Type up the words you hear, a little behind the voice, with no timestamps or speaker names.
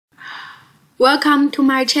Welcome to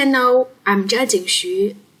my channel. I'm Zhang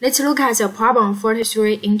Xu. Let's look at the problem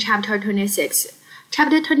 43 in chapter 26.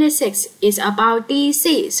 Chapter 26 is about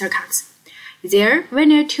DC circuits. There, we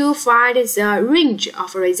need to find the range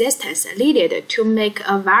of resistance needed to make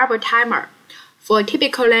a variable timer. For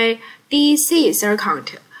typically DC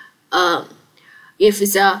circuit, if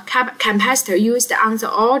the capacitor used on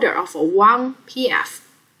the order of 1 pF.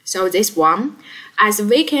 So this one, as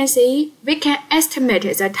we can see, we can estimate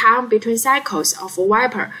the time between cycles of a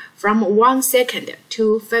wiper from 1 second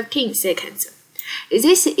to 15 seconds.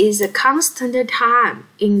 This is the constant time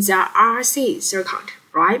in the RC circuit,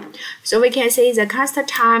 right? So we can see the constant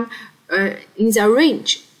time in the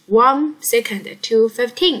range 1 second to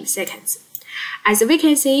 15 seconds. As we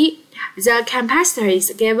can see, the capacitor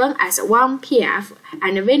is given as 1 pF,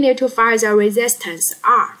 and we need to find the resistance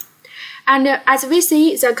R. And as we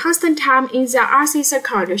see, the constant time in the RC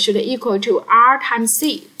circuit should equal to R times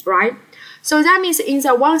C, right? So that means in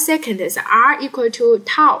the 1 second, the R equal to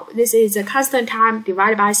tau. This is the constant time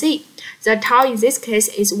divided by C. The tau in this case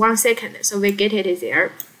is 1 second, so we get it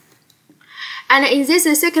there. And in this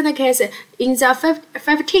second case, in the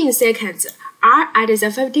 15 seconds, R at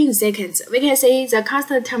the 15 seconds, we can see the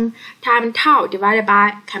constant time tau divided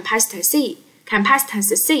by capacitance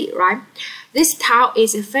C, right? This tau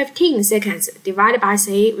is 15 seconds divided by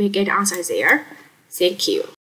C. We get answer there. Thank you.